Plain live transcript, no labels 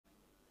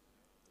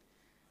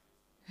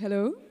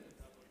Hello.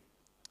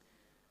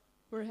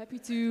 We're happy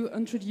to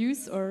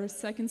introduce our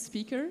second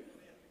speaker,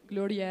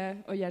 Gloria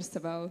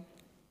Oyarzabal.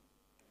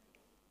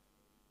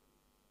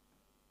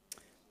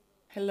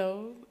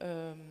 Hello,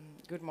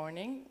 good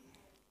morning.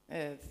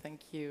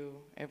 Thank you,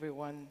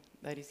 everyone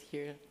that is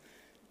here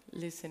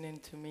listening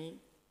to me.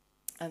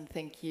 And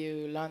thank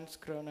you,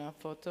 Landskrona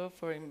Photo,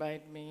 for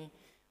inviting me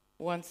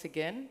once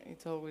again.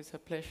 It's always a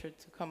pleasure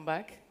to come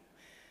back.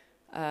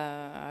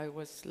 I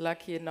was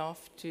lucky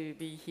enough to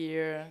be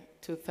here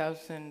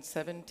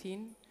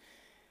 2017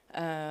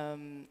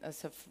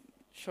 as a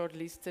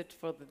shortlisted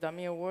for the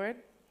Dummy Award,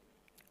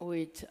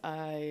 which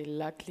I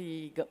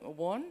luckily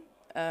won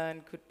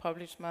and could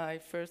publish my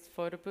first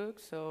photo book.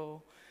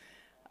 So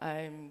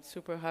I'm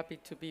super happy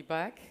to be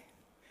back.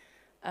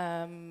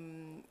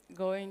 I'm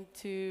going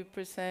to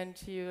present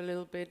to you a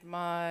little bit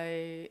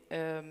my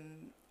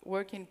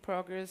work in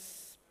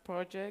progress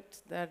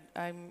project that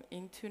I'm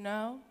into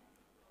now.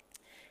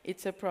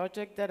 It's a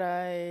project that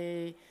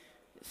I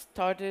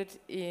started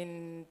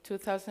in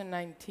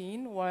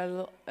 2019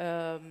 while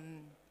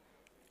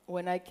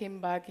when I came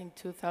back in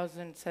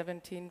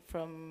 2017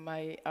 from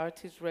my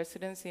artist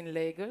residence in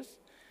Lagos,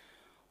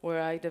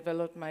 where I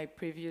developed my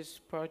previous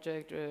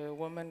project,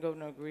 Women Go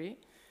No Agree.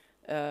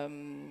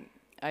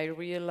 I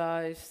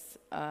realized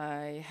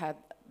I had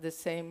the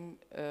same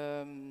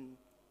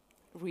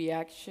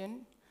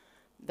reaction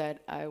that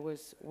I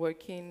was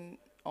working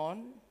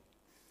on.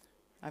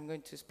 I'm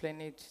going to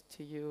explain it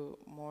to you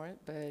more,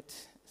 but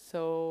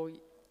so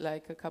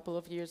like a couple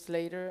of years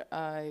later,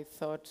 I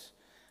thought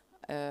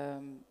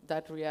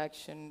that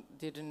reaction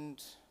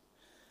didn't,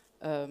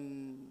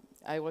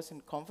 I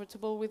wasn't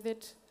comfortable with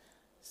it,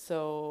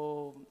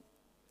 so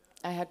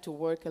I had to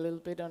work a little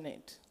bit on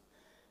it.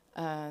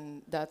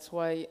 And that's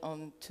why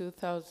on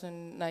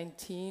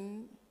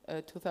 2019,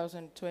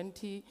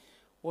 2020,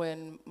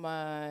 when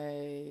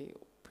my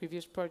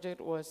previous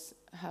project was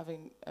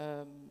having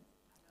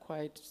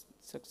quite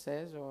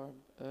success or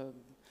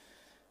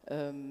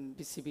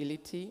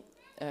visibility,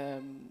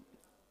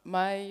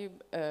 my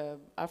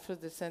Afro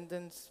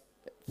descendants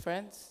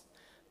friends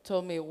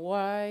told me,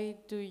 why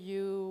do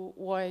you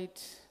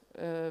white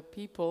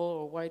people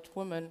or white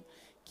women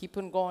keep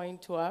on going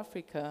to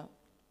Africa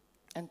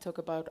and talk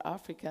about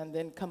Africa and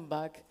then come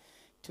back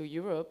to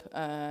Europe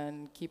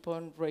and keep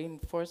on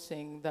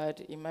reinforcing that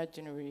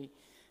imaginary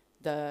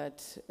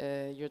that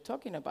you're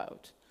talking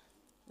about?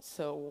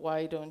 So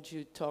why don't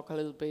you talk a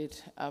little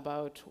bit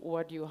about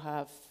what you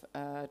have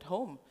at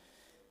home?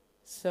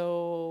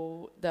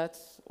 So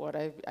that's what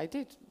I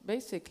did.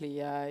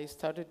 Basically, I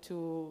started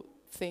to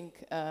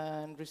think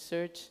and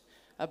research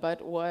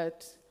about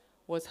what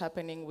was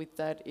happening with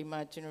that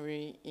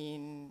imaginary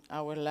in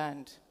our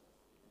land.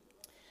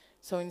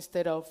 So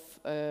instead of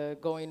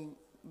going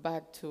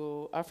back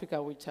to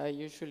Africa, which I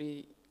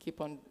usually keep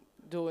on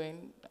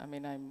doing, I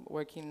mean, I'm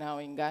working now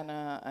in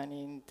Ghana and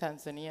in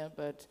Tanzania,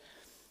 but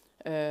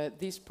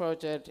this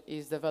project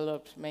is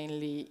developed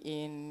mainly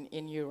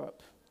in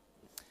Europe.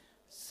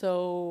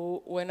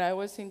 So when I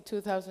was in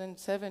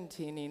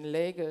 2017 in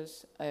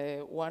Lagos,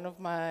 one of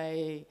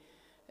my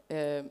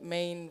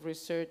main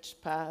research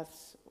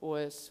paths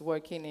was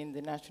working in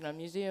the National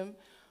Museum,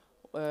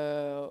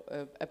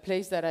 a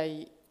place that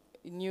I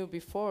knew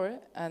before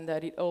and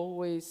that it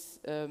always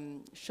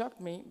shocked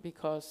me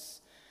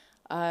because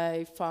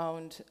I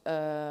found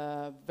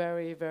a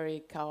very,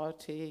 very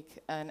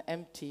chaotic and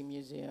empty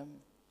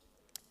museum.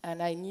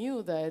 And I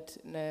knew that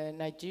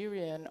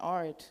Nigerian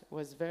art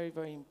was very,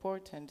 very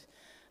important,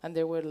 and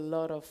there were a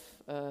lot of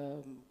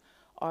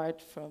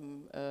art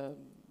from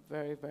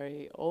very,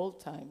 very old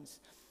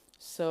times.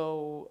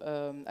 So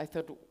I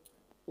thought,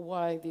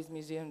 why these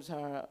museums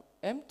are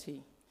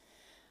empty?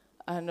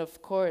 And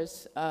of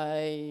course,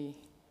 I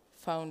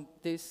found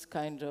this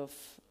kind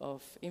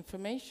of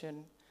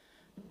information.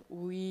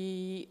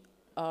 We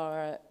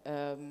are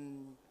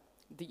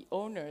the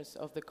owners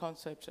of the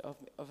concept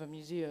of a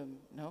museum,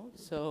 no?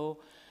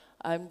 So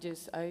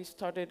I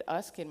started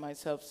asking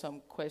myself some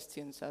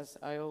questions, as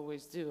I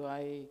always do.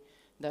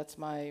 That's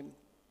my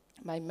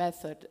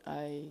method.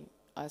 I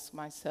ask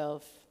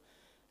myself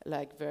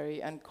like very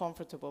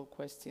uncomfortable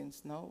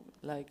questions, no?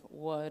 Like,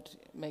 what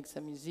makes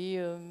a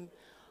museum?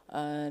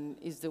 And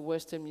is the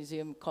Western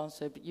museum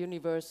concept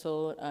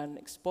universal and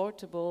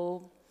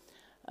exportable?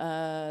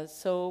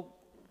 So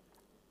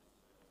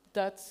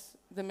that's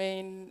the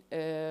main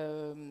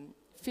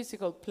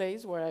physical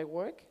place where I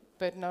work,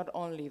 but not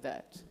only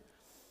that.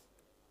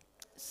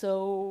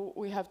 So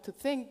we have to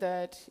think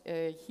that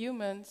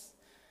humans,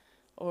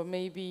 or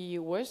maybe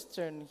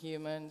Western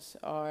humans,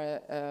 are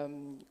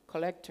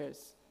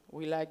collectors.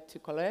 We like to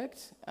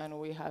collect, and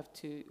we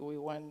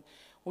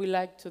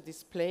like to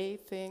display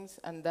things,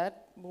 and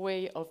that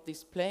way of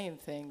displaying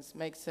things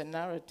makes a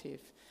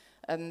narrative,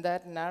 and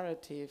that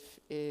narrative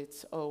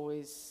is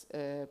always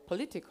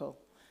political.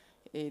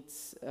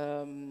 It's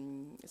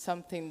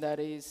something that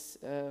is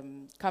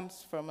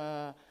comes from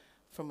a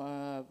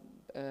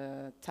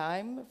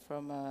time,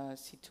 from a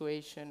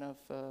situation of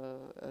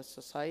a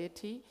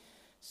society.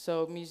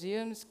 So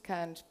museums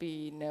can't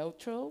be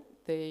neutral.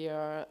 They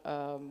are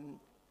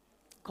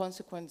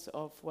consequence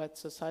of what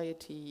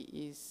society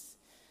is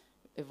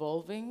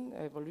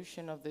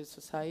evolution of the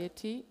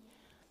society.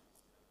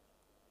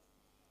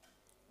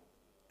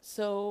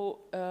 So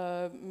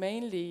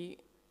mainly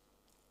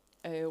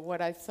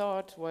what I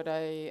thought, what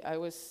I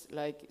was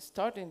like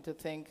starting to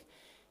think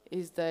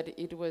is that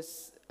it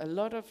was a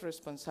lot of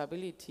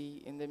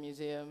responsibility in the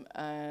museum,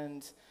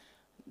 and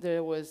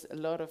there was a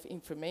lot of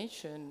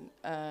information,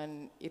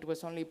 and it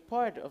was only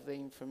part of the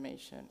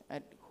information.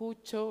 And who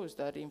chose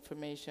that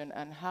information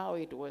and how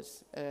it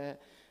was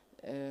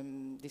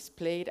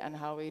displayed and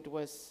how it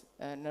was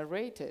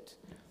narrated.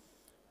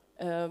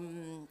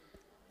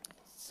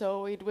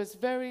 So it was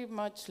very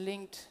much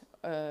linked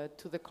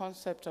to the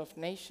concept of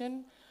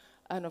nation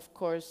and of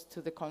course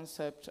to the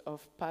concept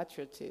of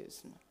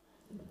patriotism.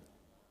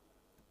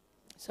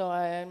 So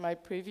in my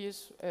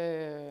previous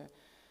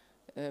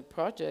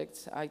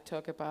projects, I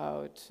talk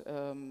about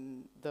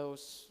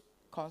those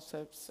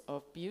concepts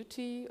of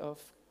beauty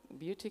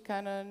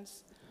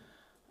canons,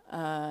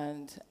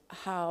 and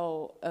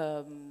how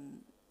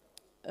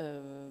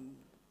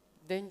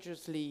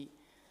dangerously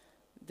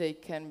they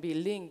can be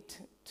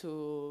linked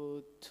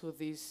to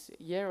this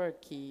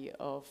hierarchy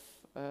of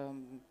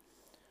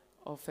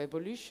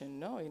evolution,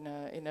 no?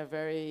 In a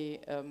very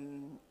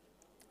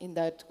in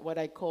that what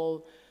I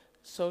call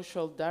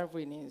social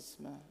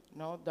Darwinism.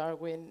 No,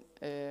 Darwin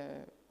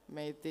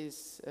made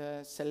this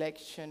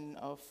selection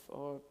of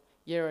or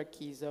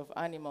hierarchies of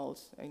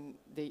animals in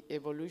the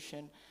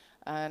evolution,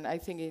 and I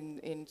think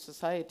in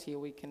society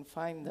we can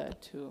find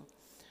that too.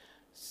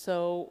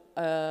 So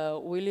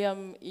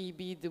William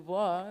E.B. Du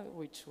Bois,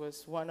 which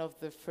was one of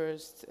the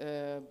first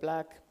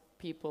black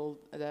people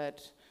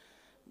that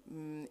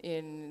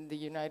in the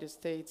United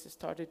States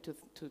started to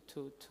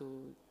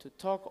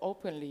talk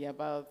openly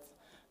about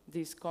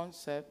these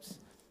concepts,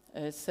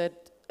 said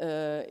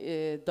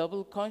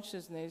double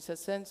consciousness, a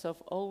sense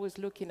of always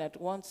looking at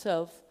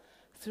oneself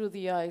through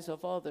the eyes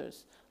of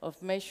others,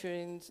 of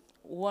measuring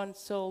one's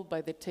soul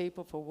by the tape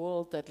of a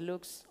world that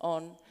looks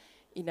on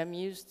in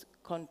amused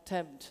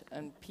contempt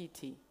and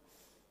pity.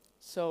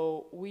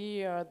 So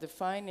we are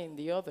defining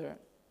the other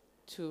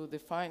to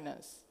define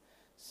us.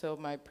 So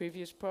my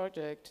previous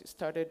project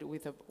started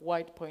with a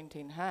white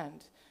pointing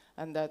hand,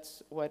 and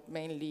that's what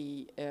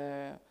mainly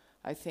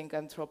I think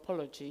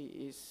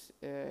anthropology is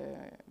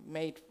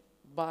made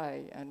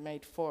by and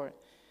made for.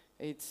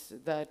 It's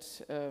that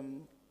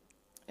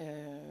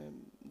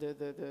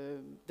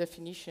the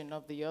definition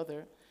of the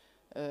other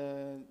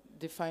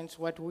defines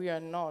what we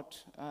are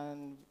not,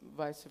 and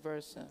vice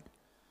versa.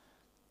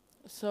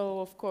 So,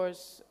 of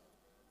course,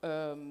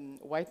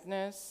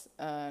 whiteness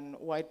and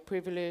white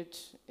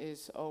privilege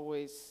is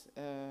always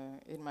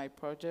in my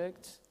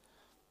project.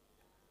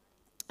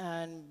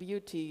 And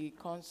beauty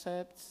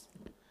concepts,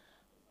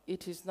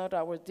 it is not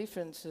our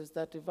differences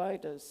that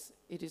divide us,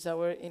 it is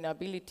our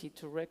inability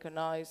to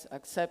recognize,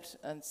 accept,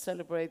 and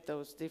celebrate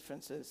those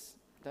differences.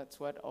 That's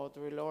what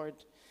Audre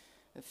Lorde,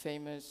 a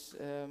famous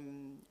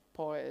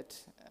poet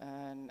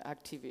and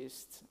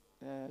activist,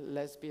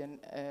 lesbian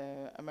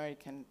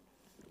American.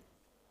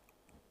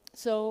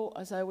 So,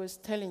 as I was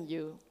telling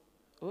you,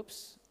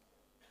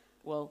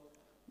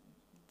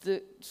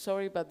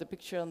 sorry about the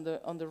picture on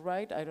the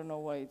right. I don't know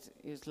why it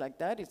is like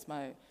that. It's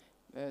my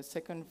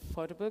second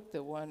photo book.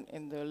 The one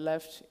in the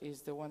left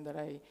is the one that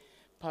I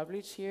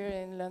published here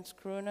in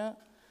Landskrona.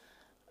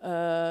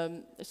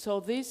 So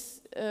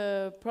this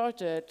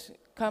project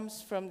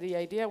comes from the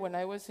idea when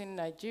I was in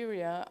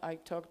Nigeria. I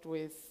talked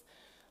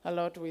a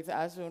lot with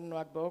Azu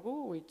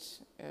Nwagbogu, which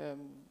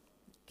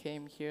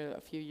came here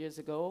a few years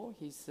ago.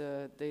 He's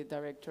the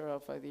director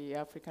of the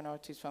African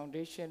Artists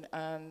Foundation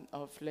and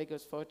of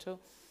Lagos Photo.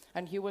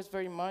 And he was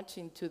very much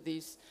into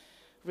this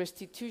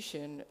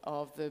restitution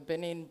of the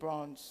Benin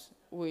bronze,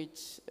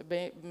 which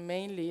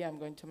mainly, I'm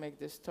going to make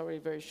the story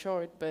very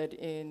short, but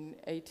in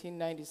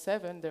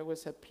 1897 there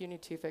was a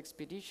punitive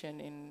expedition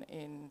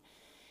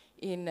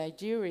in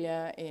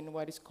Nigeria in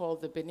what is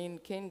called the Benin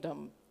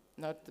Kingdom.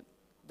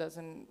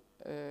 Doesn't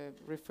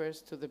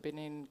refers to the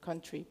Benin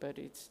country, but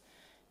it's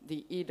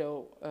the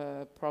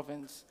Edo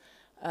province.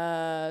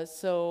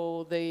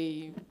 So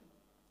they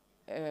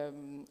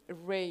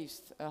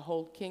erased a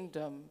whole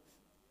kingdom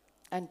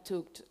and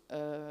took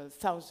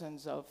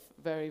thousands of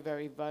very,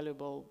 very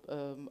valuable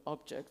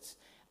objects.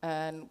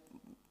 And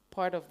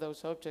part of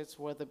those objects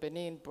were the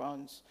Benin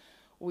bronze,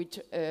 which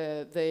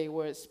they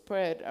were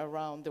spread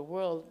around the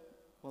world,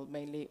 well,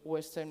 mainly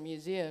Western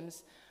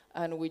museums,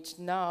 and which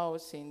now,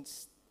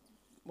 since,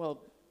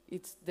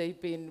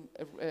 they've been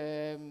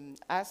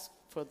asked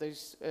for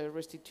this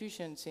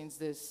restitution since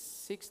the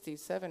 60s,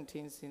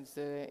 70s, since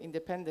the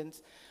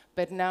independence,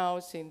 but now,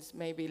 since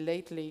maybe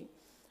lately,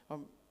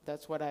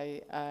 that's what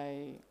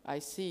I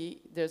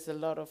see, there's a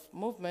lot of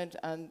movement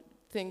and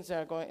things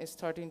are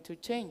starting to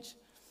change.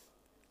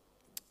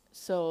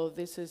 So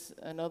this is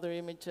another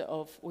image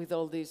with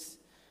all these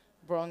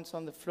bronze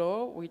on the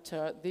floor, which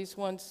are these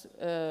ones,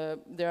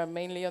 they are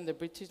mainly on the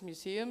British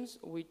museums,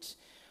 which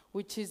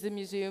which is the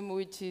museum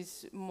which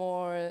is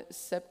more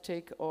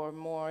sceptic or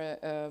more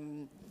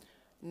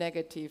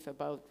negative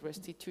about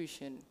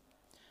restitution.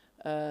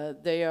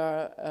 They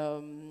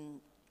are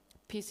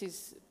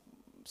pieces,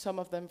 some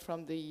of them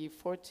from the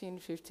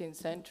 14th, 15th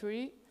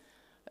century,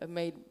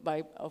 made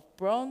of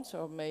bronze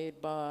or made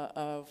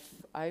of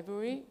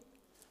ivory.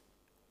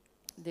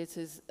 This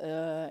is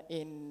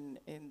in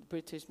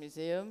British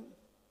Museum.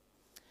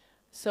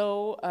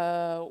 So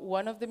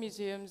one of the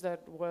museums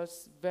that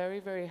was very,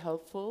 very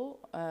helpful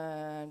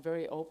and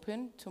very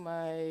open to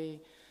my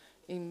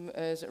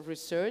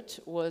research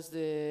was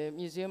the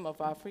Museum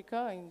of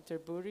Africa in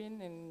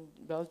Tervuren in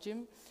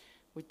Belgium,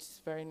 which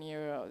is very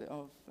near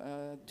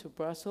to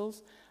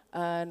Brussels,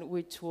 and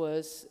which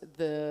was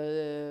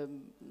the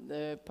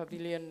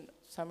pavilion,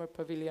 summer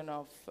pavilion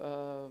of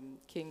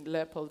King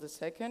Leopold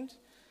II.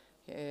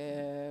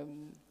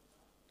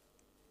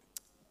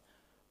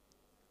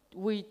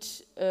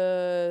 Which,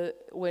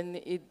 when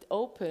it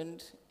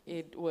opened,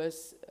 it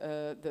was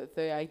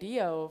the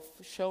idea of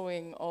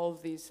showing all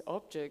these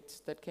objects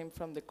that came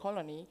from the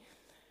colony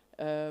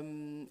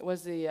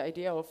was the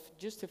idea of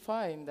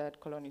justifying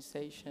that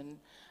colonization.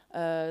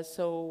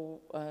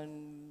 So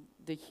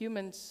the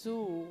human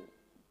zoo,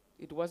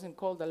 it wasn't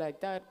called like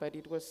that, but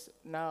it was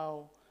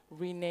now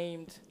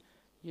renamed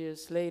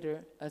years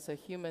later as a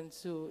human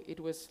zoo.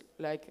 It was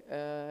like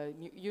a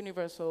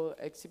universal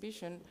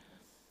exhibition.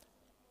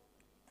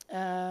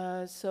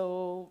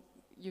 So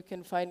you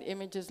can find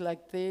images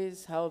like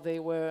this, how they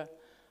were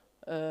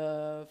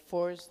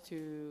forced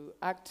to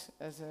act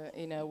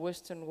in a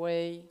Western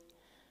way.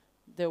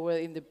 There were,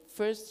 in the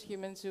first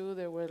human zoo,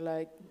 there were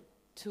like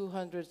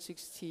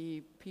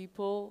 260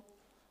 people,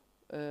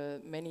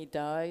 many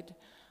died.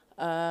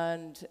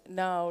 And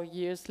now,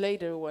 years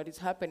later, what is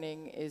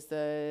happening is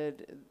that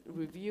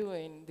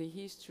reviewing the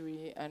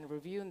history and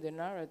reviewing the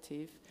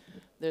narrative,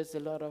 there's a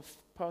lot of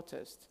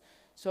protest.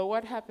 So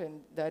what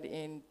happened that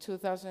in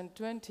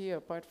 2020,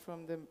 apart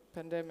from the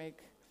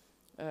pandemic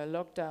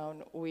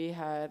lockdown, we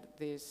had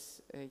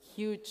this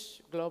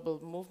huge global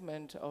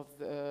movement of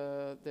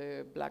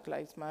the Black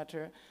Lives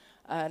Matter,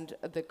 and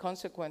the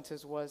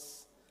consequences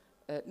was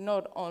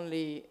not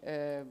only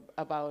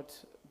about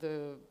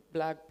the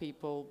black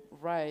people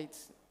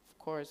rights, of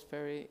course,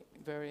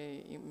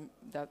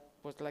 that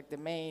was like the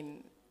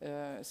main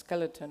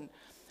skeleton,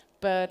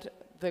 but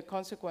the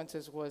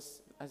consequences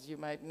was, as you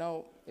might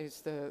know,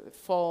 is the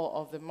fall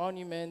of the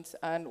monuments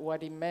and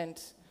what it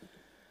meant.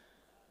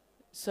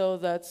 So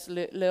that's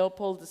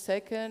Leopold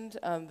II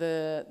and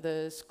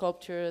the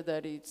sculpture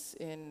that is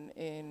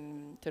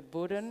in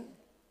Tervuren.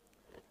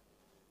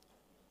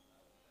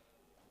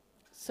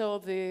 So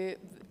the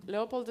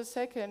Leopold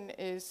II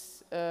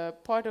is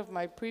part of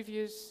my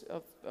previous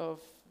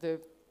of the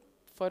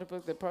photo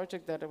book, the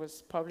project that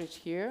was published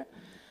here.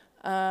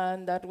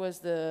 And that was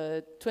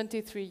the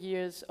 23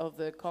 years of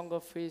the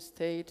Congo Free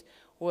State,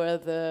 where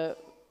the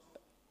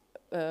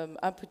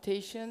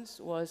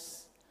amputations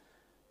was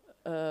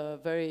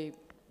very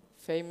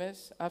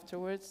famous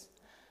afterwards.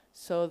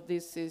 So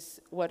this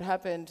is what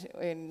happened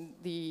in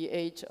the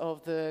age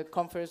of the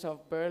Conference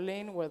of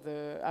Berlin,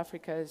 where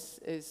Africa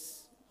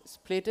is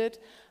splitted,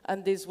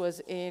 and this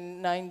was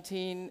in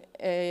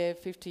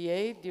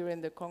 1958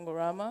 during the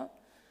Congorama.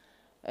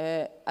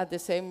 At the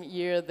same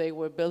year they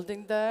were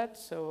building that,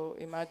 so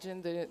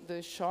imagine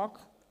the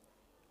shock.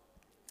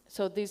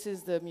 So this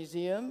is the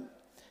museum.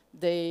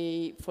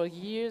 For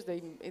years,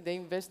 they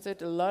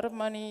invested a lot of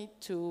money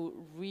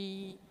to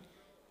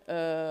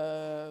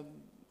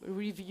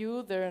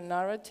review their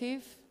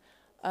narrative,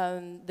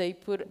 and they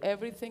put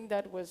everything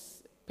that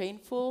was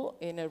painful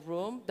in a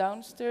room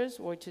downstairs,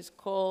 which is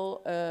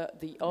called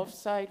the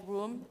offside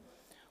room,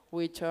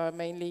 which are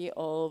mainly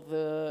all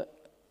the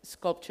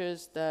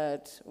sculptures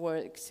that were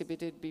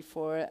exhibited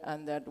before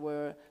and that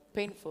were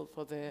painful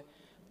for the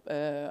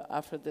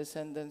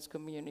Afro-descendants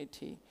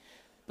community.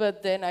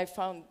 But then I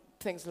found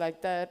things like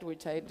that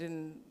which I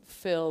didn't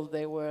feel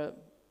they were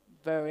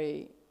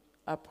very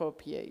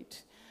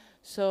appropriate.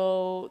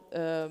 So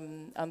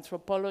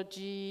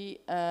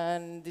anthropology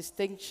and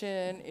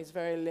distinction is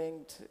very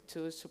linked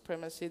to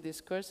supremacy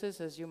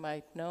discourses, as you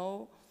might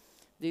know.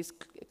 These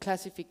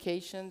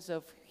classifications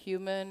of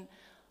human,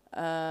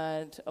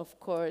 and of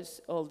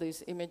course all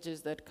these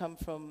images that come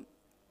from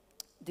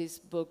this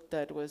book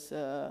that was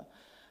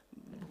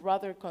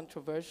rather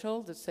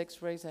controversial, The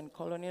Sex, Race and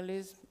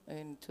Colonialism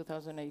in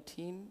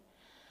 2018.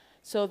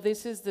 So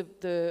this is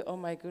oh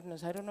my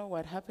goodness, I don't know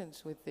what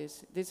happens with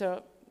this. These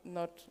are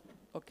not,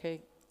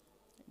 okay,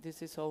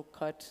 this is all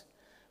cut.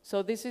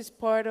 So this is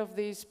part of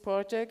this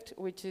project,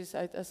 which is,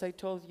 as I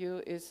told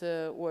you, is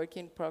a work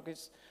in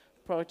progress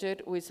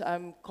project, which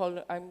I'm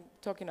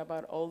talking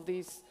about all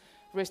these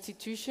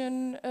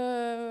restitution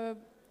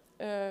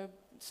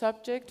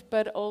subject,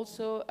 but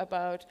also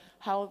about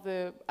how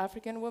the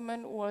African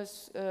woman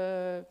was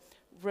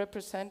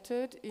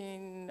represented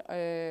in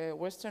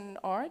Western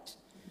art.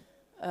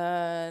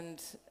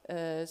 And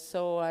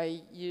so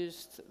I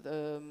used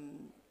a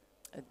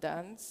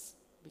dance,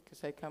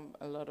 because I come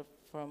a lot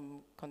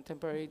from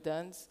contemporary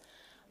dance,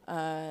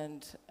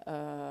 And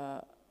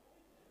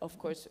of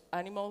course,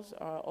 animals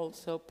are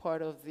also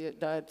part of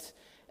that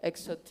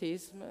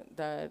exotism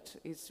that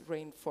is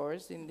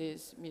reinforced in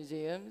these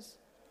museums.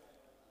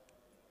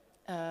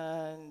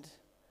 And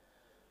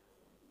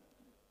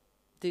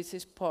this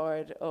is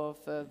part of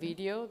a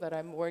video that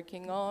I'm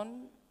working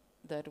on.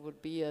 That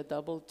would be a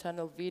double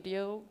channel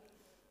video.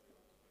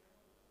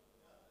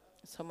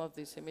 Some of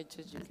these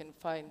images, you can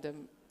find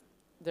them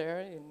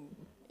there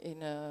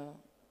in a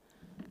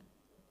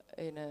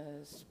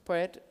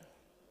spread.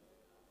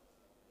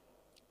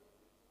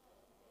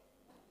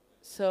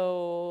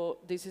 So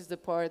this is the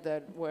part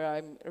where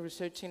I'm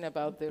researching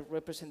about the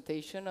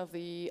representation of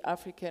the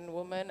African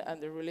woman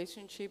and the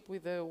relationship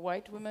with the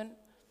white woman.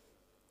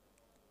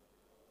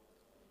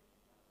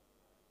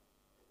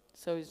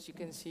 So as you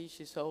can see,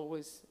 she's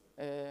always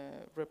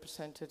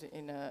represented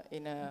in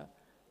a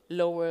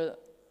lower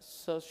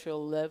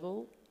social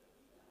level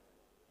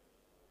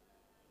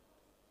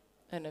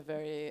and a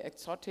very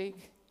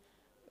exotic,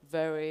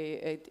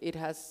 it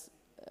has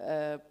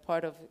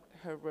part of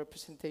her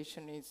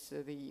representation is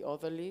the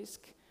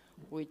odalisque,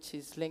 which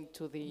is linked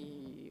to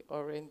the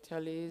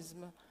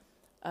Orientalism,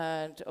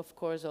 and of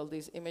course all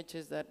these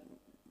images that,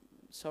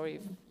 sorry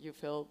if you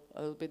feel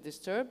a little bit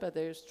disturbed, but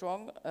they're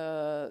strong.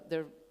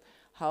 They're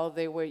how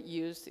they were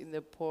used in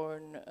the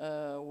porn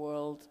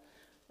world,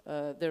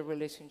 the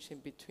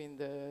relationship between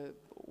the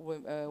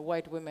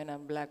white women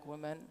and black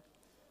women.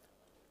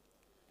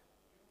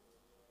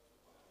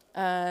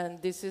 And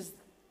this is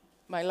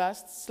my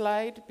last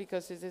slide,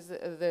 because it is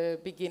the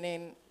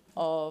beginning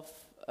of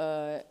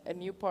a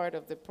new part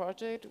of the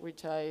project,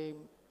 which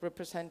I'm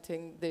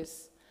representing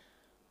this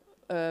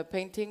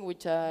painting,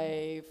 which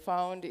I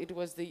found it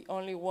was the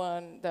only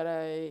one that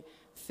I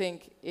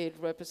think it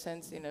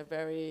represents in a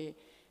very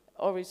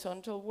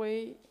horizontal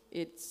way.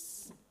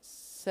 It's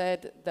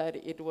said that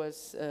it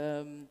was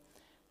a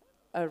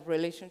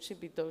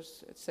relationship,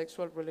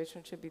 sexual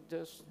relationship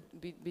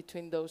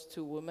between those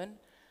two women,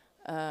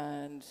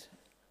 and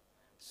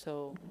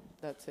so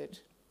that's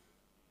it.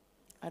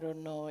 I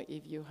don't know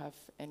if you have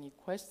any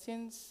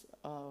questions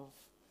of.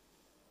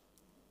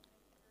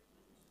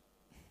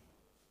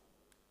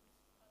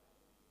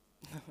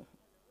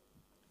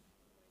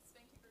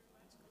 Thank you very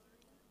much, Gloria,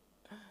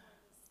 for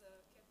this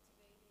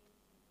captivating,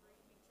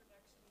 brief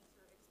introduction into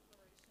your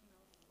exploration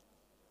of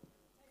the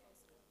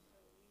concept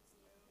of the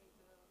museum in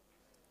the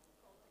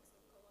context of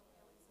colonialism.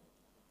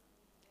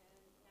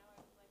 And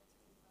now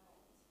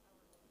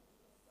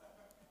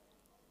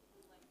I would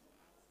like to invite our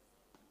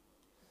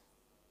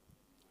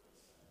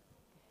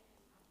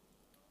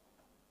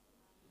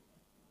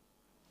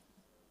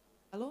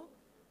Hello?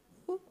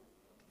 Ooh.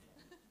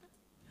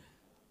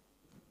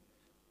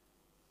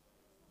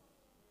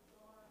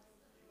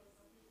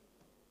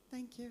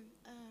 Thank you.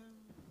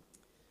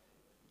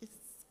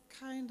 It's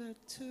kind of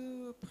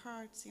two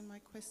parts in my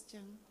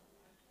question.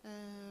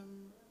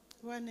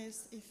 One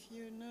is if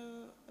you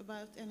know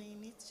about any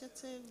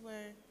initiative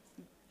where...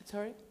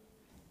 Sorry?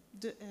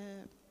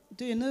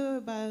 Do you know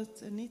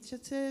about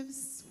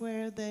initiatives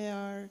where they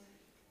are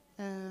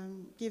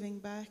giving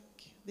back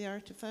the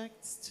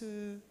artifacts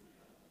to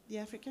the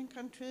African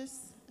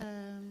countries?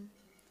 And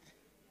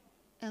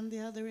the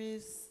other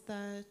is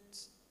that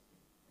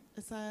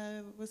as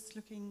I was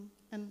looking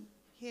and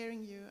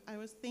hearing you, I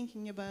was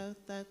thinking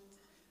about that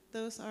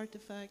those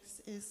artifacts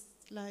is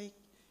like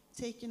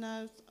taken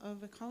out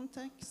of a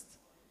context,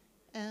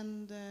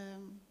 and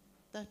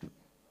that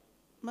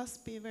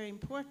must be very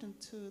important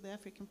to the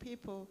African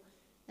people,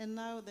 and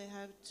now they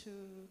have to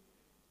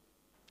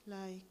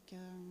like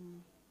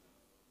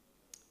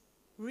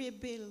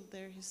rebuild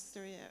their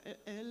history.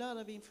 A lot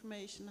of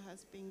information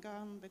has been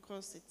gone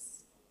because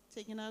it's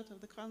taken out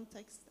of the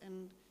context,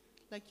 and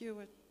like you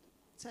were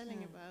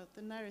telling about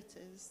the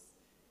narratives,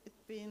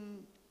 it's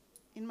been,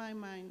 in my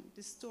mind,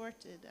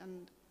 distorted,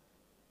 and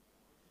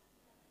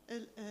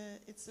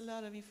it's a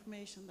lot of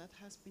information that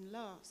has been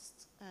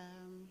lost.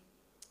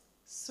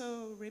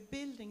 So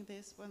rebuilding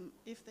this one,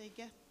 if they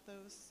get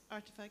those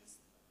artifacts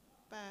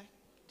back,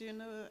 do you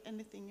know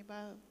anything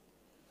about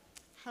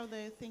how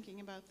they're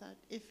thinking about that,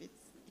 if it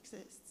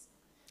exists?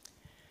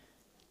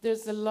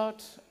 There's a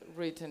lot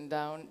written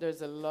down,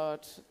 there's a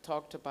lot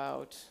talked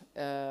about.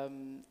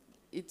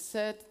 It's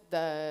said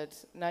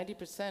that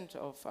 90%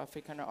 of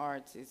African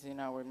art is in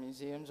our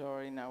museums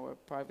or in our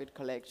private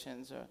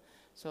collections.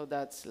 So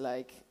that's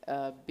like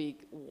a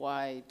big,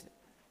 wide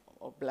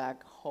or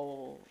black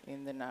hole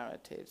in the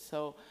narrative.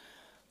 So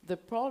the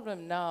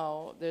problem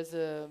now, there's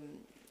a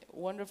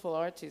wonderful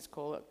artist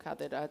called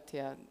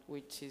Kaderatia,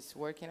 which is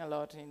working a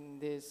lot in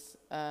this,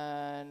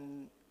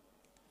 and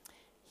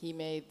he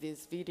made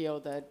this video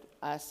that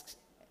asks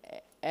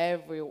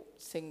every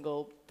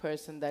single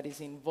person that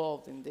is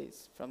involved in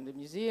this, from the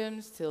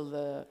museums till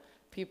the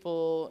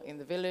people in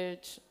the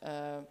village.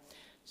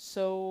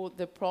 So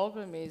the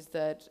problem is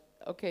that,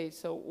 okay,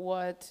 so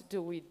what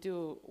do we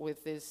do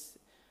with this?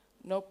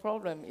 No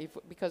problem,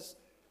 because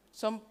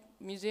some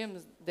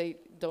museums, they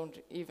don't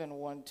even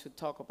want to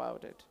talk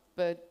about it.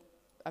 But,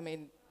 I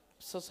mean,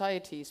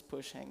 society is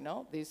pushing,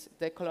 no? This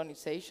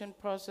decolonization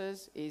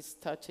process is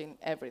touching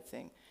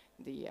everything.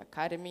 The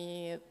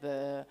academy,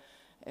 the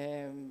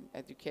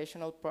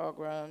educational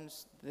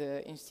programs,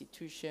 the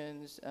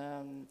institutions.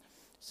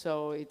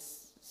 So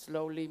it's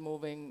slowly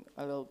moving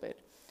a little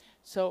bit.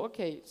 So,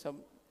 okay, so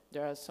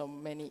there are so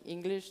many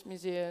English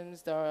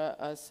museums that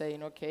are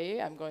saying,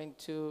 okay, I'm going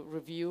to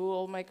review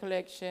all my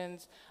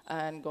collections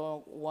and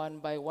go one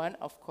by one.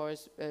 Of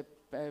course,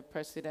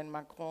 President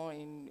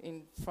Macron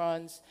in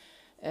France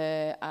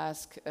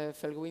asked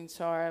Felwine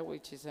Sarr,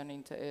 which is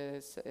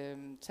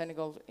an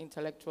Senegal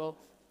intellectual,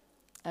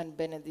 and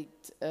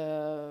Benedict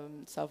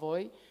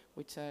Savoy,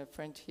 which is a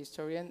French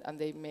historian, and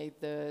they made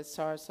the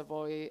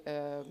Sarr-Savoy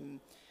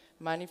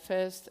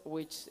manifest,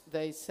 which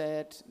they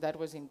said, that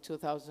was in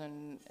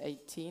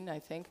 2018, I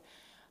think,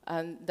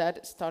 and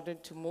that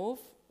started to move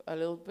a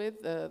little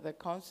bit, the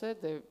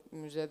concept, the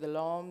Musée de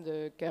l'Homme,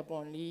 the Quai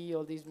Branly,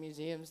 all these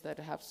museums that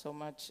have so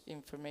much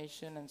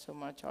information and so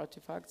much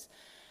artifacts.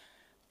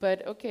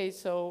 But okay,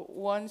 so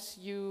once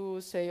you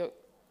say,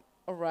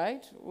 all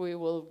right, we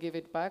will give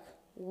it back,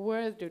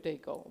 where do they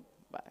go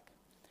back?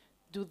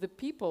 Do the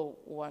people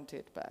want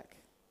it back?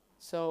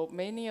 So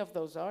many of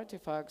those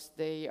artifacts,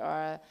 they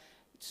are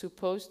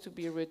supposed to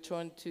be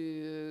returned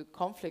to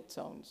conflict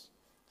zones.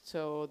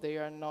 So they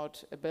are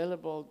not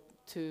available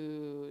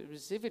to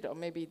receive it, or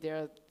maybe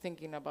they're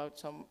thinking about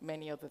so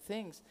many other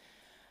things.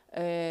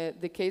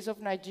 The case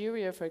of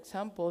Nigeria, for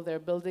example, they're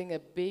building a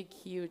big,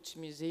 huge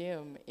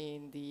museum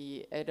in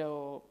the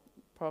Edo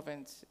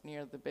province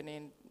near the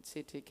Benin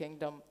City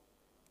Kingdom.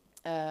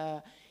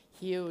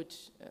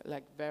 Huge,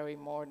 like very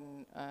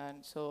modern,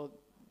 and so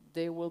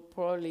they will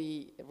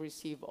probably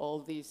receive all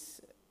these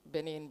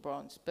Benin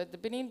bronze. But the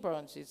Benin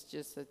bronze is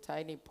just a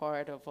tiny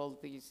part of all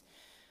these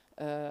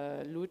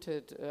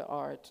looted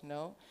art,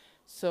 no?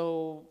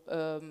 So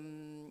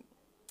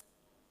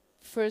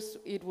first,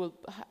 it will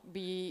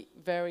be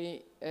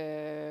very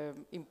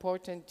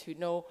important to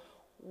know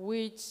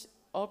which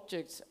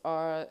objects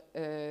are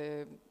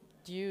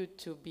due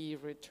to be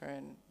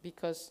returned,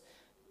 because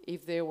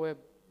if they were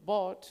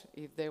bought,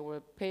 if they were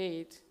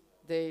paid,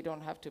 they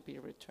don't have to be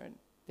returned.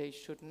 They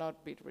should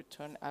not be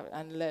returned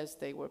unless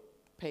they were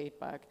paid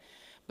back.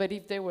 But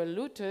if they were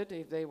looted,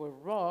 if they were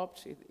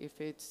robbed,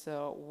 if it's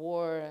a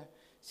war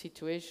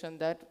situation,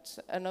 that's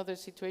another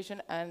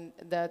situation, and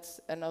that's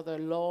another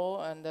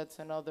law, and that's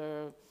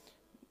another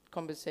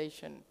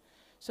conversation.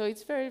 So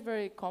it's very,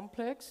 very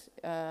complex,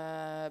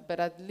 but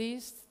at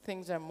least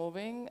things are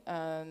moving,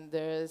 and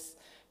there's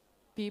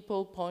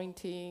people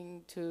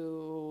pointing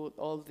to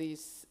all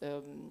these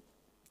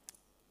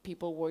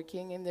people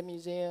working in the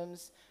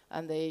museums,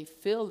 and they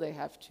feel they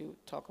have to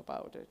talk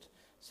about it.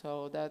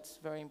 So that's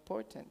very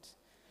important.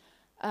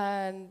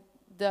 And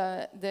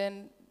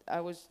then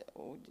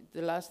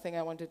the last thing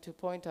I wanted to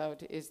point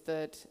out is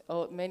that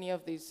many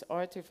of these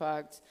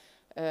artifacts,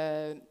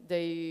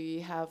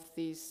 they have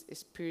this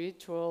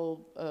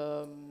spiritual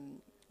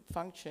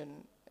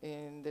function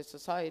in the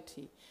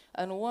society.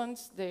 And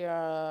once they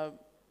are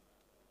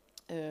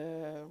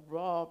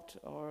robbed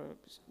or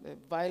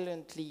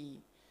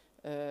violently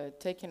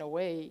taken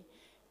away,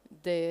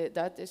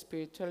 that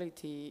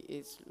spirituality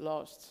is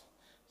lost.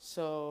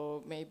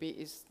 So maybe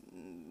it's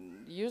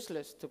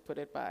useless to put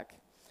it back.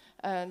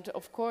 And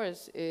of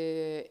course,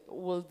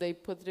 will they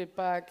put it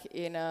back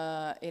in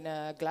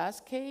a glass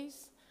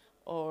case,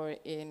 or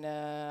in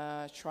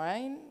a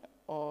shrine,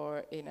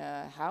 or in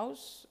a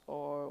house,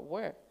 or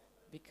where?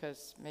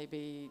 Because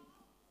maybe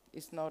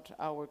it's not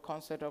our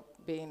concept of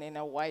being in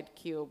a white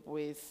cube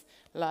with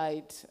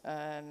light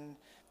and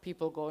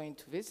people going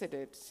to visit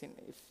it.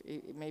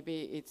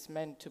 Maybe it's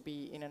meant to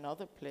be in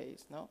another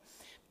place, no?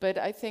 But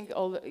I think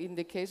in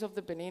the case of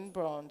the Benin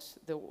bronze,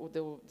 the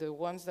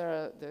ones that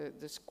are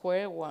the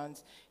square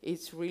ones,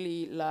 it's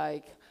really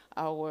like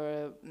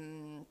our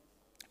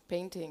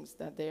paintings,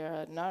 that they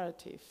are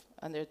narrative,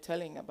 and they're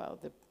telling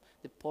about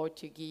the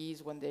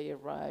Portuguese when they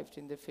arrived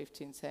in the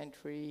 15th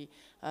century,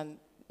 and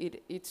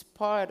it's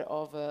part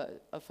of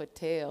a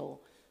tale.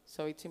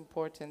 So it's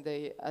important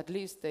at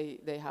least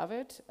they have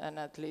it, and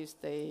at least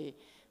they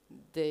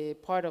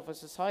part of a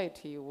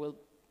society will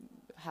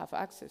have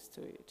access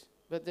to it.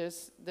 But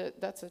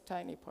that's a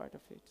tiny part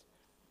of it.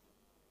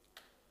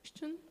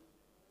 Question?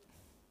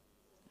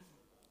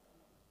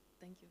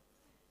 Thank you.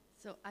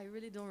 So I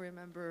really don't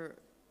remember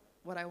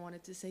what I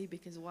wanted to say,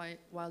 because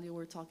while you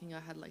were talking, I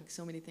had like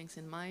so many things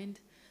in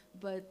mind.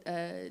 But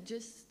I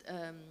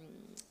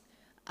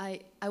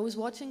was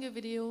watching a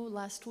video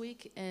last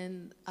week,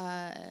 and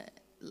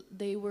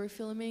they were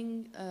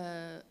filming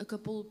a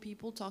couple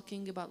people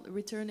talking about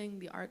returning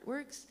the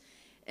artworks,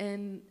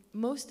 and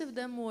most of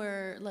them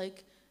were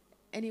like,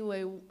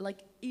 anyway, like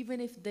even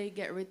if they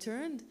get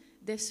returned,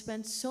 they've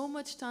spent so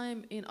much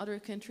time in other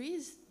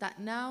countries that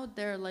now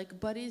their like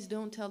bodies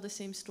don't tell the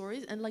same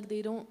stories, and like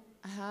they don't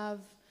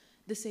have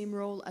the same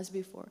role as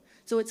before.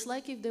 So it's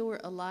like if they were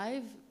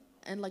alive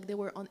and like they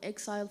were on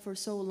exile for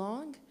so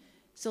long,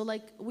 So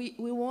like we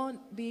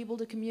won't be able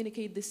to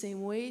communicate the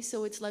same way.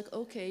 So it's like,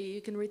 okay,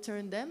 you can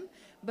return them,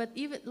 but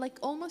even like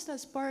almost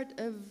as part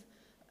of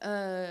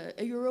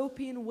a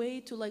European way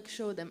to like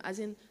show them, as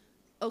in,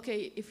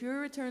 okay, if you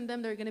return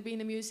them, they're going to be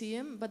in a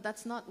museum, but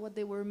that's not what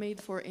they were made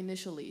for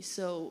initially.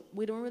 So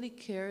we don't really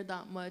care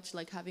that much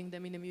like having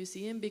them in a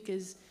museum,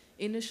 because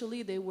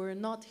initially they were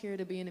not here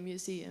to be in a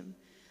museum.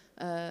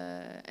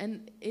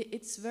 And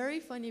it's very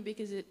funny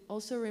because it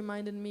also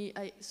reminded me,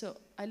 so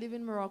I live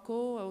in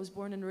Morocco, I was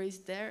born and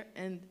raised there,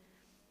 and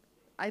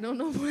I don't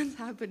know what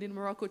happened in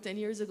Morocco 10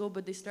 years ago,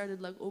 but they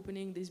started like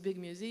opening these big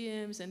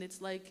museums, and it's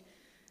like,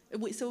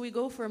 so we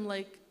go from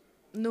like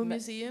no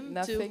museum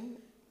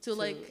to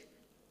like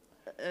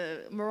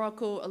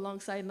Morocco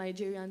alongside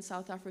Nigeria and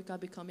South Africa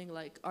becoming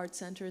like art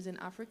centers in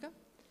Africa.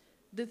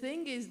 The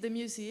thing is the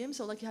museum,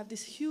 so like you have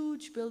this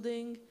huge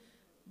building,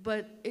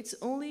 but it's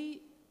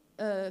only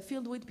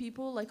filled with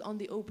people like on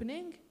the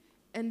opening,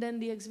 and then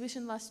the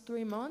exhibition lasts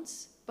 3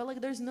 months, but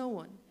like there's no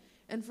one.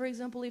 And for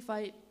example, if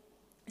I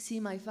see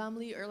my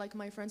family or like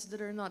my friends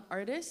that are not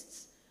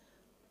artists,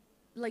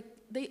 like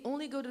they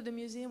only go to the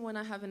museum when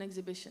I have an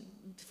exhibition.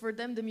 For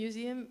them, the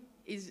museum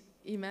is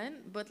Iman,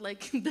 but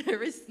like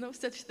there is no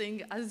such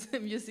thing as a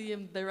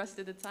museum the rest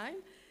of the time.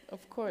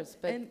 Of course,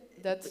 but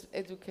that's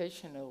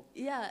educational.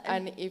 Yeah.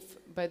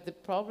 But the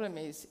problem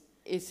is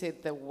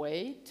it the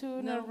way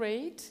to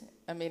narrate?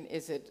 I mean,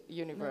 is it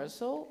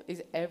universal? No.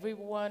 Is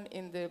everyone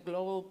in the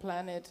global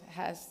planet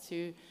has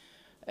to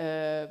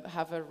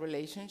have a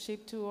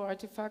relationship to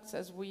artifacts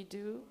as we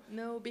do?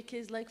 No,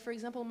 because like, for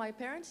example, my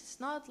parents, it's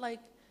not like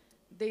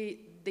they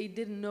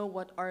didn't know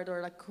what art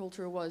or like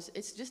culture was.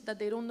 It's just that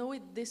they don't know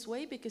it this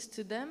way, because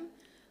to them,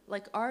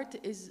 like art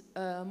is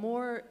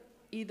more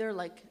either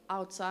like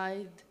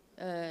outside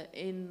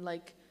in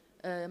like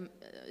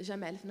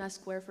Jamal Fna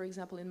Square, for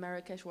example, in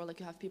Marrakesh, where like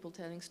you have people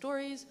telling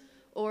stories,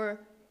 or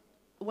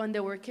when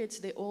they were kids,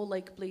 they all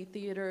like played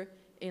theater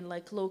in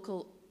like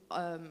local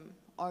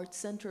art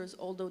centers,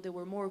 although they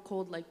were more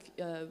called like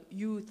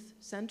youth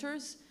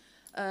centers.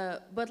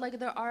 But like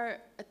there are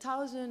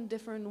 1,000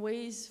 different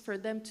ways for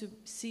them to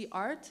see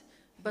art,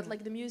 but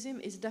like the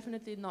museum is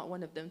definitely not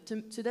one of them.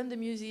 To them, the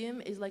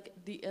museum is like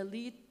the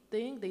elite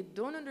thing. They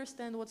don't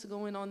understand what's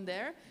going on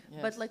there,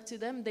 but like to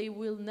them, they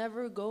will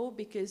never go,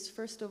 because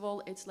first of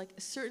all, it's like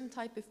a certain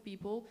type of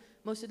people,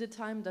 most of the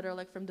time that are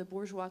like from the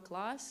bourgeois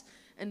class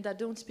and that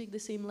don't speak the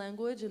same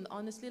language. And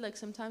honestly, like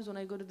sometimes when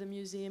I go to the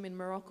museum in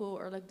Morocco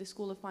or like the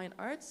School of Fine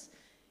Arts,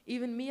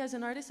 even me as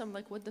an artist, I'm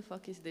like, what the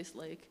fuck is this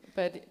like?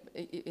 But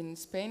in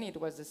Spain, it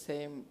was the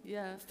same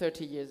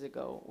 30 years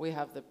ago. We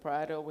have the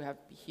Prado, we have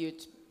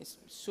huge,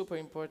 super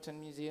important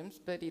museums,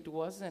 but it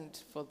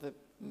wasn't for the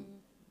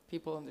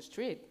people on the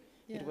street.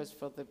 Yeah. It was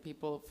for the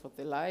people, for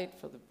the light,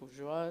 for the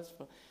bourgeois,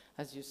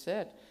 as you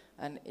said.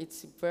 And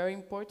it's very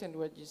important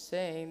what you're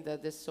saying,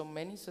 that there's so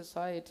many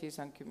societies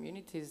and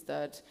communities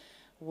that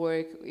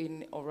work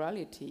in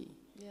orality,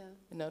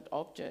 not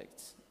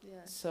objects.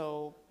 Yeah.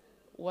 So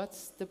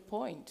what's the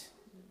point?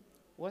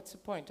 What's the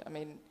point? I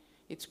mean,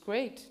 it's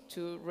great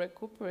to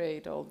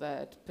recuperate all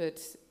that, but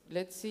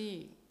let's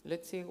see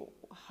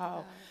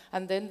how. Yeah.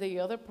 And then the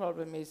other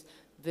problem is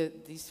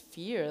this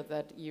fear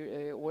that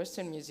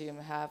Western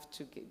museums have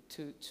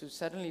to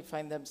suddenly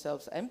find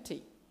themselves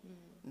empty.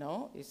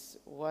 No, is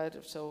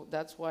what. So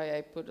that's why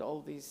I put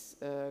all these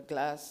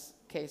glass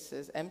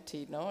cases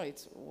empty. No,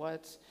 it's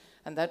what,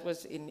 and that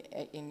was in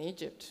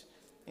Egypt.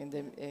 In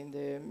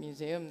the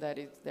museum,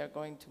 they're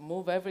going to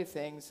move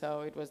everything,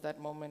 so it was that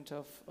moment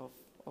of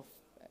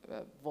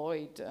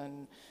void,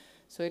 and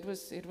so it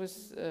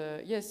was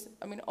yes.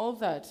 I mean all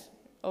that.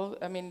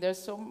 I mean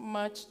there's so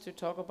much to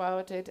talk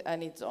about it,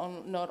 and it's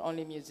not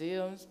only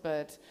museums,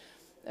 but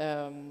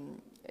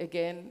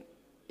again,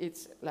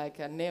 it's like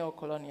a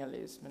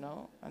neo-colonialism,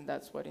 and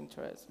that's what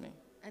interests me.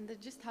 And I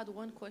just had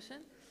one question.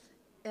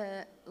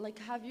 Like,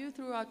 have you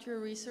throughout your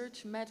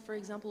research met, for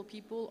example,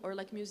 people or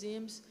like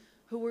museums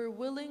who were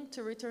willing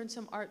to return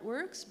some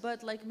artworks,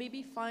 but like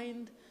maybe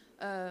find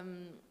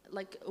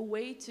like a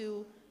way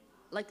to,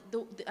 like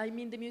I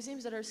mean the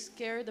museums that are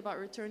scared about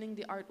returning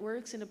the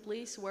artworks in a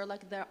place where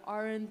like there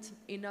aren't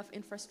enough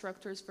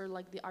infrastructures for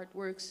like the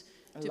artworks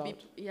to be,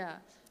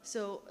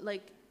 so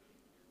like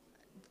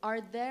are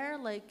there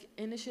like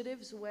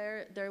initiatives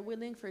where they're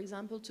willing, for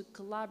example, to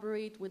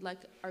collaborate with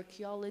like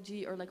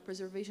archaeology or like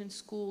preservation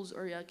schools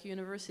or like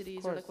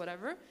universities or like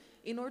whatever,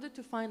 in order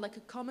to find like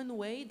a common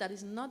way that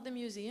is not the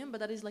museum, but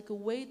that is like a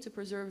way to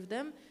preserve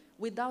them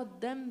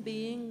without them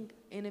being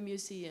in a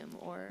museum?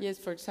 Or yes,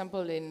 for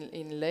example,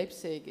 in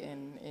Leipzig,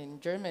 in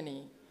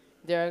Germany,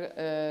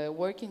 they're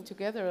working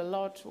together a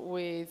lot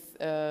with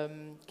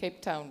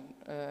Cape Town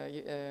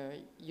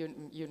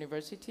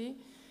University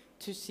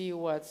to see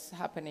what's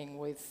happening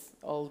with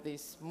all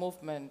this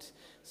movement.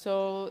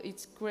 So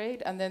it's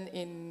great. And then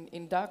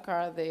in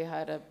Dakar, they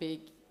had a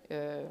big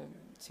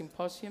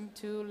symposium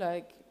too,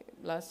 like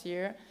last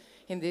year,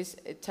 in this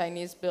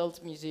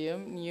Chinese-built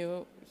museum,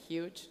 new,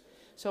 huge.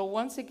 So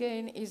once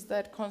again, is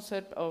that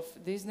concept of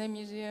Disney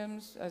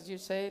museums, as you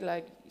say,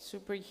 like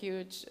super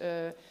huge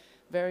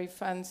very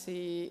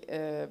fancy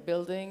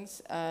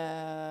buildings.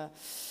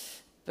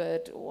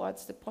 But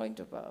what's the point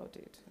about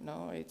it?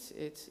 No, it's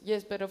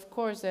yes, but of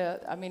course,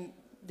 I mean,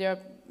 there are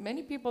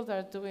many people that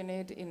are doing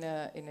it in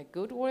a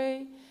good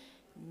way,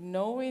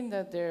 knowing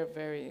that they're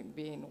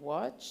being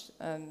watched,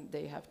 and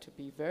they have to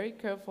be very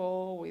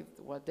careful with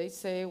what they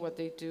say, what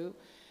they do.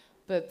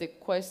 But the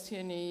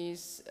question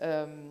is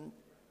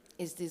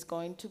this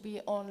going to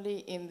be only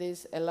in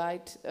this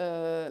elite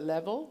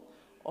level,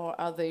 or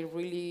are they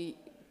really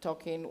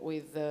talking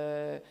with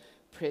the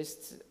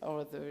priests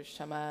or the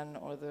shaman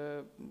or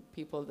the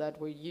people that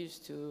were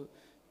used to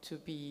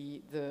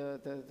be the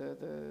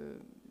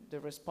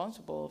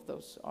responsible of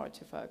those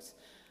artifacts?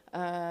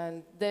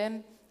 And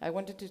then I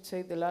wanted to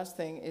say the last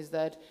thing is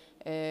that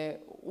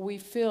we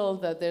feel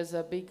that there's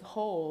a big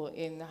hole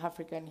in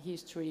African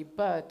history,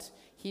 but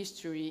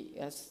history,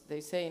 as they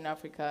say in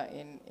Africa,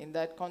 in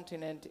that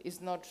continent,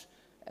 is not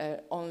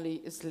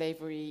only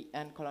slavery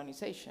and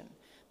colonization.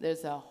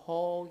 There's a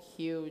whole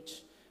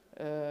huge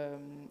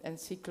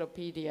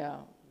encyclopedia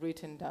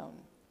written down.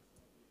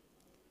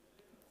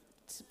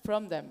 It's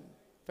from them,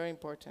 very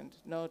important,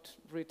 not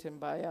written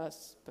by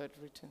us, but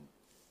written.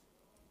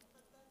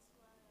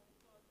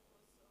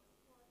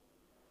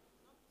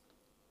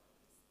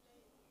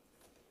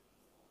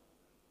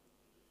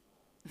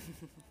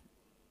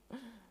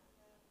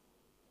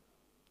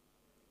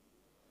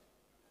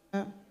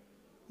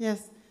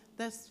 Yes,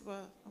 that's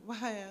why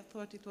I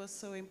thought it was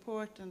so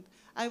important.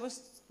 I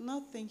was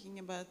not thinking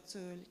about to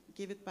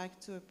give it back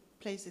to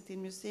place it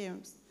in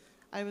museums.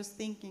 I was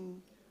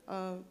thinking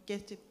of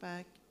get it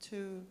back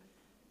to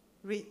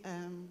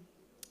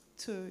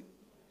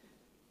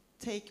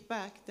take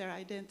back their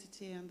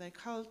identity and their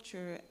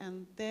culture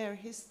and their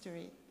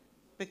history,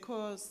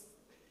 because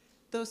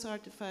those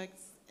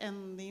artifacts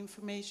and the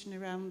information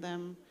around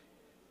them,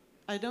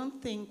 I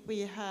don't think we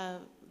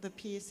have the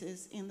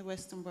pieces in the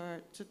Western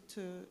world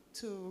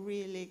to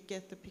really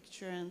get the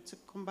picture and to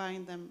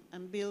combine them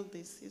and build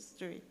this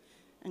history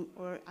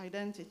or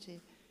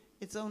identity.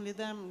 It's only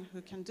them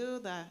who can do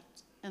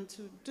that. And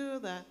to do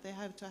that, they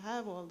have to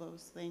have all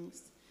those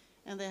things.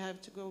 And they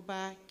have to go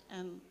back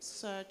and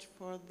search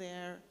for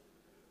their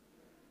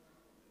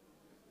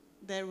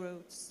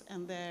roots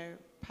and their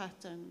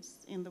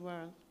patterns in the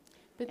world.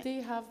 But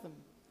they have them.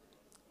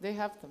 They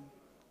have them.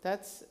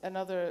 That's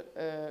another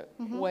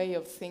way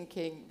of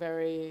thinking,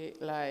 very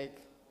like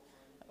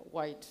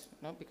white,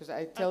 no? Because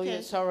I tell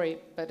you, sorry,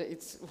 but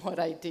it's what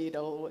I did.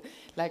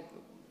 Like,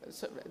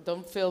 so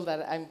don't feel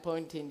that I'm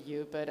pointing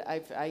you, but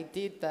I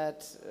did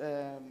that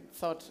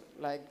thought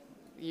like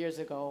years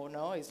ago.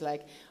 No, it's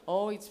like,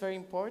 oh, it's very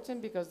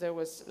important because there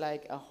was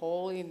like a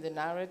hole in the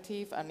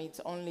narrative, and it's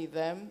only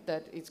them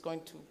that it's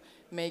going to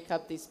make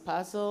up this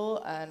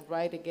puzzle and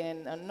write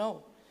again. And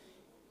no,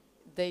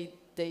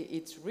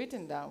 it's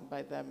written down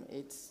by them.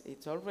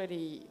 It's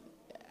already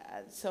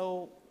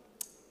so.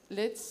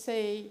 Let's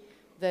say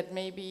that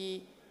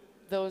maybe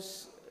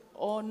those,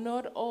 or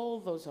not all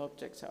those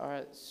objects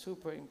are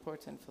super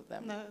important for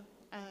them. No,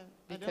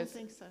 I don't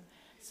think so.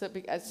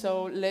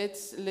 So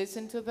let's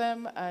listen to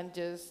them and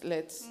just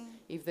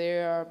if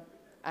they are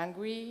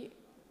angry,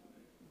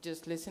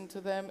 just listen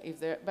to them.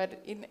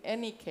 But in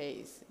any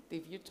case,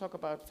 if you talk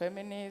about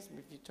feminism,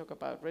 if you talk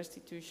about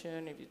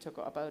restitution, if you talk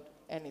about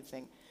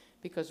anything,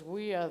 because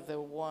we are the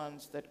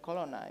ones that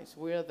colonize,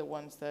 we are the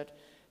ones that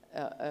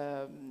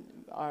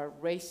are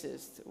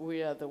racist,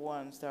 we are the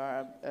ones that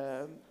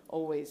are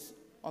always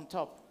on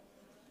top.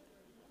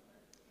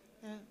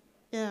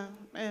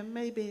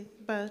 Maybe,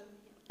 but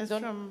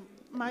from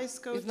my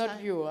school it's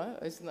not you, huh?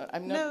 It's not.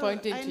 I'm not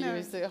pointing to you.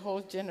 It's the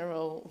whole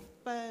general.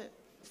 But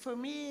for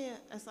me,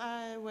 as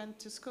I went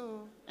to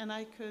school and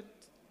I could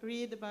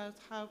read about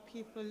how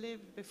people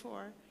lived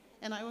before,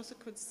 and I also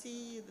could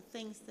see the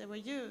things they were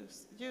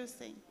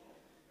using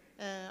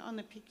on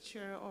a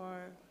picture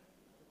or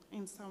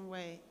in some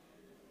way,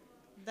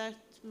 that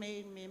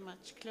made me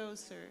much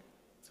closer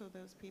to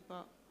those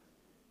people.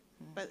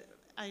 But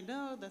I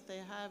know that they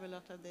have a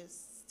lot of this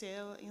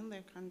still in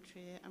their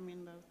country. I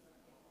mean,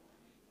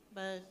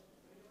 but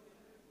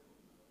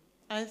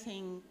I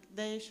think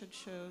they should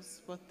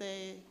choose what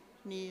they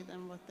need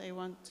and what they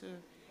want to,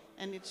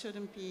 and it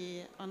shouldn't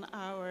be on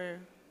our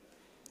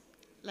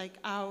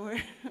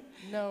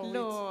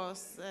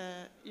laws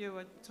you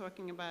were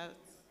talking about.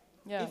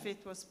 Yeah. If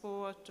it was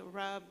bought or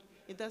robbed,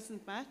 it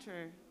doesn't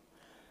matter,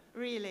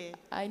 really.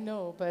 I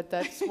know, but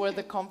that's where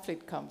the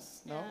conflict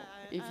comes, no?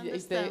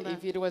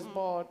 If it was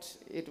bought,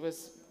 it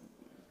was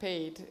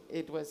paid,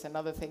 it was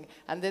another thing.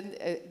 And then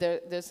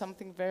there's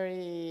something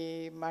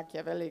very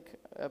Machiavellic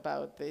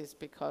about this,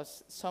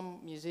 because some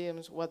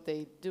museums, what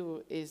they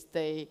do is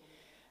they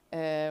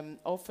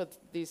offer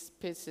these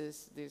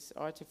pieces, these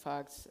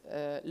artifacts,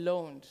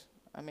 loaned.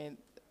 I mean,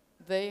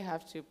 they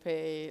have to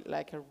pay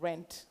like a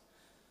rent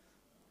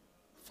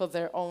for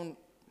their own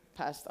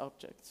past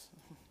objects.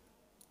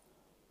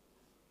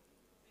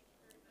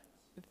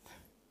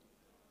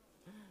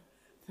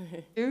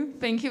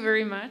 Thank you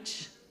very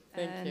much.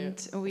 Thank you.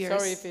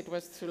 Sorry if it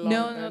was too long.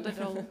 No, not at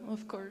all,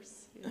 of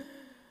course. Yeah.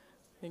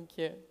 Thank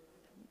you.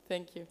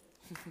 Thank you.